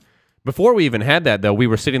 Before we even had that, though, we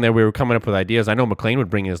were sitting there, we were coming up with ideas. I know McLean would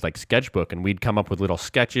bring his like sketchbook, and we'd come up with little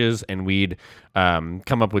sketches, and we'd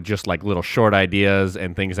come up with just like little short ideas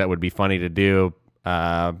and things that would be funny to do.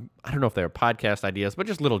 I don't know if they were podcast ideas, but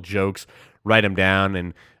just little jokes. Write them down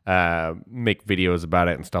and make videos about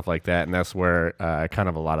it and stuff like that. And that's where kind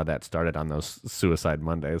of a lot of that started on those Suicide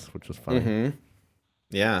Mondays, which was funny. Mm-hmm.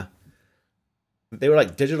 Yeah, they were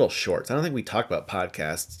like digital shorts. I don't think we talked about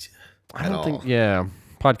podcasts. I don't think. Yeah.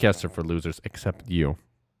 Podcasts are for losers, except you.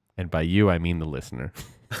 And by you, I mean the listener.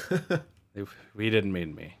 We didn't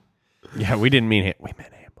mean me. Yeah, we didn't mean it. We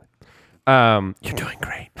meant Hamlin. You're doing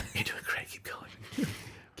great. You're doing great. Keep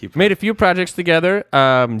going. Made a few projects together.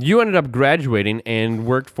 You ended up graduating and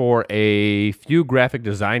worked for a few graphic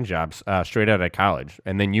design jobs straight out of college.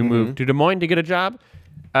 And then you moved to Des Moines to get a job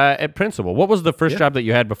at Principal. What was the first job that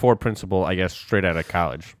you had before Principal, I guess, straight out of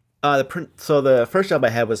college? So the first job I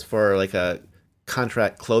had was for like a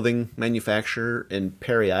contract clothing manufacturer in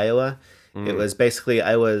Perry, Iowa. It was basically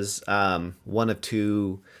I was one of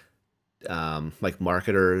two like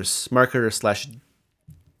marketers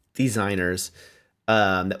 / designers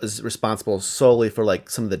that was responsible solely for like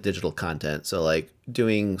some of the digital content. So like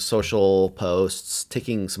doing social posts,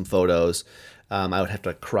 taking some photos. I would have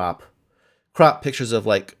to crop pictures of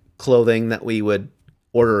like clothing that we would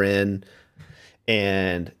order in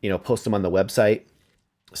and post them on the website.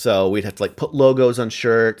 So we'd have to like put logos on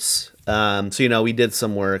shirts. So, we did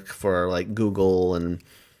some work for like Google and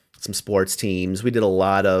some sports teams. We did a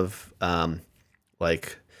lot of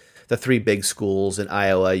like the three big schools in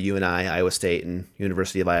Iowa, UNI, Iowa State, and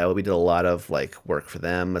University of Iowa. We did a lot of like work for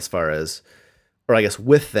them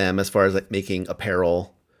with them as far as like making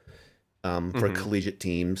apparel for collegiate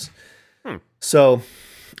teams. So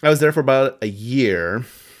I was there for about a year.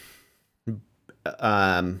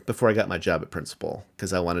 Before I got my job at Principal,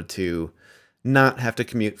 because I wanted to not have to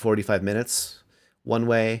commute 45 minutes one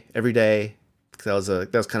way every day, because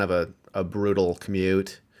that was kind of a brutal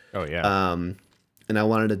commute. Oh yeah. And I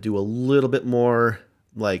wanted to do a little bit more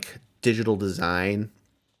like digital design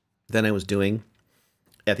than I was doing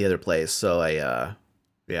at the other place. So I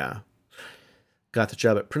got the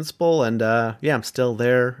job at Principal, and I'm still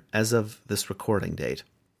there as of this recording date.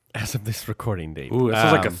 Ooh, it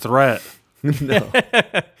sounds like a threat. No.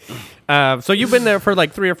 So you've been there for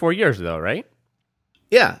like 3 or 4 years, though, right?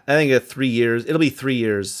 Yeah, I think 3 years. It'll be 3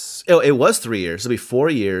 years. Oh, it was 3 years. It'll be 4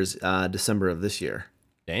 years. December of this year.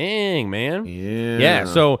 Dang, man. Yeah.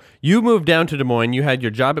 So you moved down to Des Moines. You had your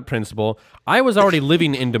job at Principal. I was already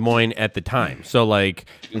living in Des Moines at the time. So like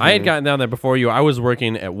I had gotten down there before you. I was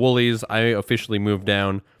working at Woolies. I officially moved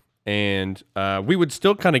down, and we would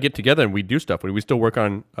still kind of get together and we'd do stuff. We still work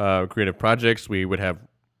on creative projects. We would have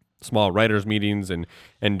small writers meetings and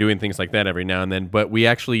doing things like that every now and then. But we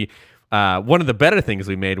actually, one of the better things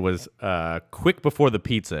we made was Quick Before the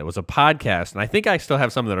Pizza. It was a podcast, and I think I still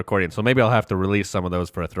have some of the recordings, so maybe I'll have to release some of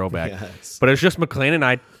those for a throwback. Yes. But it's just McLean and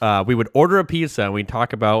I, we would order a pizza, and we'd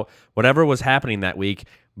talk about whatever was happening that week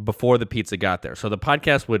before the pizza got there. So the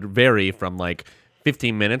podcast would vary from like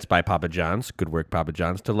 15 minutes by Papa John's, good work Papa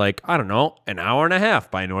John's, to like, I don't know, an hour and a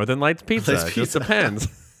half by Northern Lights Pizza. It just depends.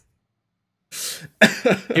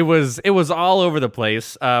 It was all over the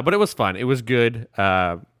place, but it was fun. It was good.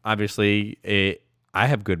 Obviously, I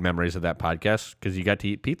have good memories of that podcast because you got to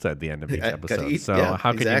eat pizza at the end of each episode. So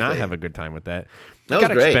how could you not have a good time with that? That was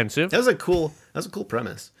great. Expensive. That was a cool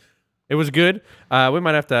premise. It was good. We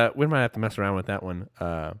might have to mess around with that one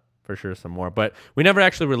for sure some more. But we never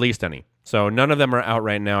actually released any, so none of them are out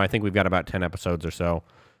right now. I think we've got about 10 episodes or so.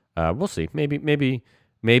 We'll see. Maybe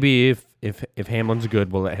if Hamlin's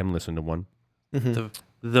good, we'll let him listen to one. The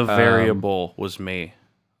variable was me,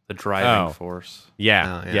 the driving force.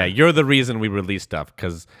 Yeah. You're the reason we release stuff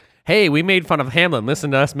because, hey, we made fun of Hamlin.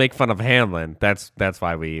 Listen to us make fun of Hamlin. That's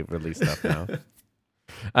why we release stuff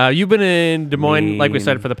now. You've been in Des Moines, like we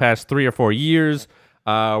said, for the past 3 or 4 years,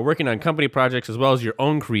 working on company projects as well as your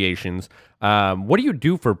own creations. What do you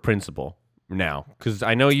do for Principal now? Because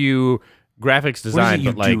I know you graphics design,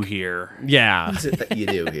 what but like do here? Yeah, What is it that you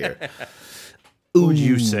do here? What would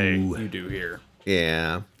you say you do here?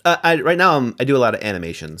 Yeah. Right now I do a lot of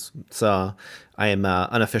animations. So I am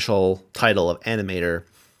unofficial title of animator.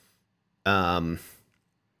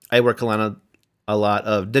 I work on a lot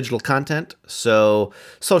of digital content. So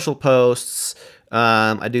social posts.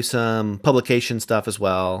 I do some publication stuff as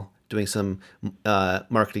well, doing some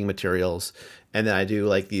marketing materials. And then I do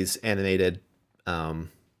like these animated kind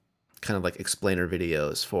of like explainer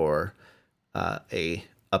videos for a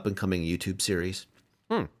up and coming YouTube series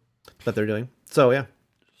that they're doing. So yeah,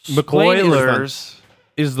 McLean Spoilers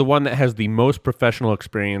is the one that has the most professional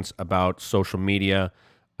experience about social media.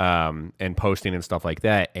 and posting and stuff like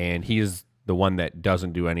that. And he is the one that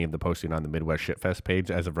doesn't do any of the posting on the Midwest Shitfest page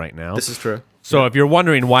as of right now. This is true. So if you're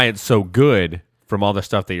wondering why it's so good from all the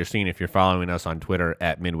stuff that you're seeing, if you're following us on Twitter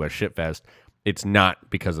at Midwest Shitfest, it's not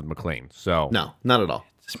because of McLean. So No, not at all.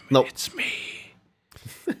 Nope. It's me.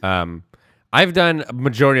 I've done a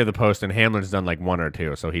majority of the post, and Hamlin's done like one or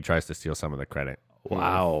two, so he tries to steal some of the credit.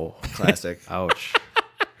 Wow. Classic. Ouch.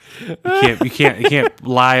 You can't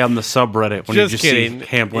lie on the subreddit when you just see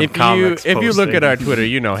Hamlin comics. If you look at our Twitter,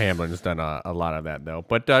 you know Hamlin's done a lot of that though.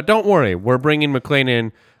 But don't worry, we're bringing McLean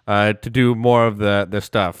in to do more of the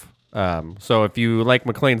stuff. So if you like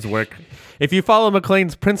McLean's work, if you follow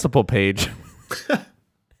McLean's principal page,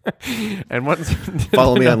 and once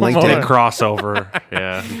follow me on LinkedIn. Big crossover,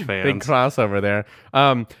 yeah, fans. Big crossover there.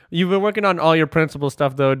 You've been working on all your principal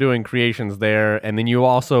stuff though, doing creations there, and then you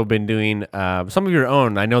also been doing some of your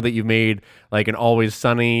own. I know that you've made like an Always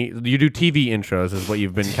Sunny. You do TV intros, is what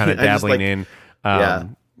you've been kind of dabbling in. Yeah.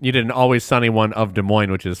 You did an Always Sunny one of Des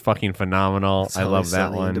Moines, which is fucking phenomenal. It's I love that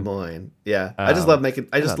Sunny one. in Des Moines. Yeah, I just love making.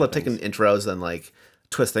 I just love taking intros and like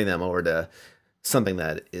twisting them over to something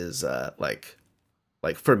that is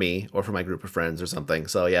like for me or for my group of friends or something.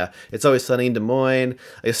 So yeah, It's Always Sunny in Des Moines.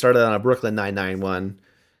 I started on a Brooklyn Nine-Nine one,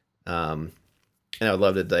 and I would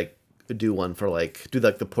love to like do one for do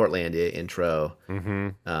the Portlandia intro.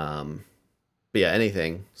 But yeah,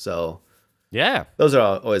 anything. So yeah, those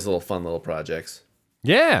are always little fun little projects.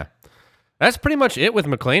 Yeah, that's pretty much it with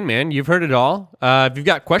McLean, man. You've heard it all. If you've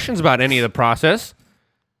got questions about any of the process,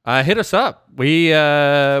 hit us up.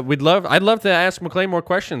 I'd love to ask McLean more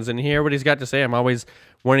questions and hear what he's got to say. I'm always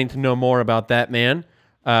wanting to know more about that man.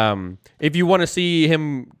 If you want to see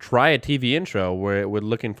him try a TV intro, we're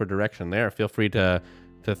looking for direction there. Feel free to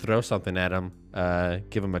throw something at him.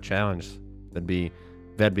 Give him a challenge. That'd be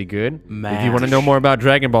good. If you want to know more about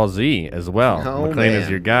Dragon Ball Z as well, McLean is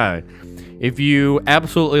your guy. If you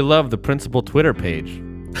absolutely love the principal Twitter page,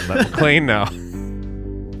 let McLean know.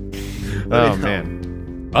 Oh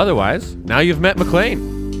man. Otherwise, now you've met McLean.